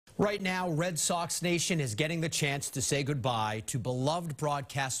Right now, Red Sox Nation is getting the chance to say goodbye to beloved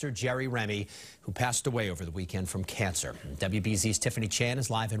broadcaster Remy, who passed away over the weekend from cancer. WBZ's Tiffany Chan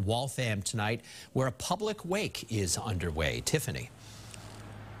is live in Waltham tonight, where a public wake is underway. Tiffany.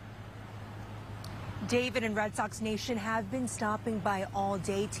 David and Red Sox Nation have been stopping by all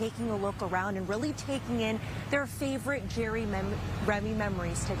day, taking a look around and really taking in their favorite Remy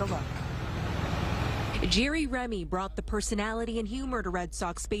memories. Take a look. Remy brought the personality and humor to Red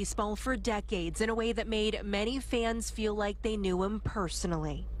Sox baseball for decades in a way that made many fans feel like they knew him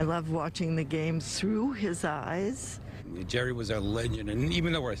personally. I love watching the games through his eyes. Jerry was a legend, and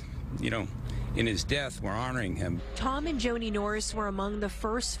even though we're, in his death, we're honoring him. Tom and Joni Norris were among the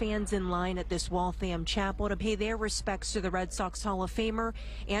first fans in line at this Waltham chapel to pay their respects to the Red Sox Hall of Famer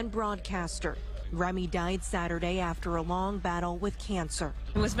and broadcaster. Remy died Saturday after a long battle with cancer.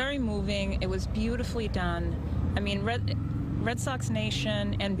 It was very moving. It was beautifully done. I mean, Red Sox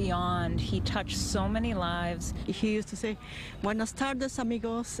Nation and beyond, he touched so many lives. He used to say, "Buenas tardes,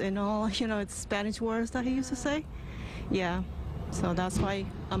 amigos," and all, it's Spanish words that he used to say. Yeah. So that's why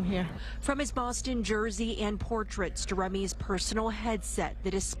I'm here. From his Boston jersey and portraits to Remy's personal headset, the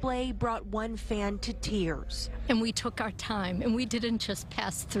display brought one fan to tears. And we took our time, and we didn't just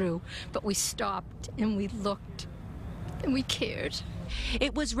pass through, but we stopped and we looked and we cared.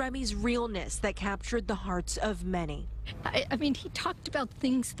 It was Remy's realness that captured the hearts of many. I mean, he talked about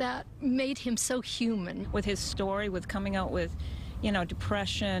things that made him so human. With his story, with coming out with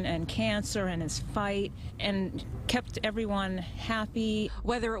depression and cancer and his fight, and kept everyone happy.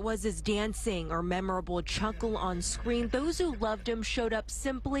 Whether it was his dancing or memorable chuckle on screen, those who loved him showed up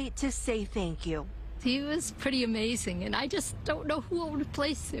simply to say thank you. He was pretty amazing, and I just don't know who would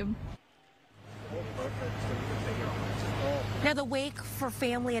replace him. Now, the wake for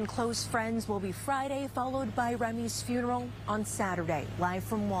family and close friends will be Friday, followed by Remy's funeral on Saturday. Live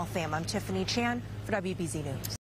from Waltham, I'm Tiffany Chan for WBZ News.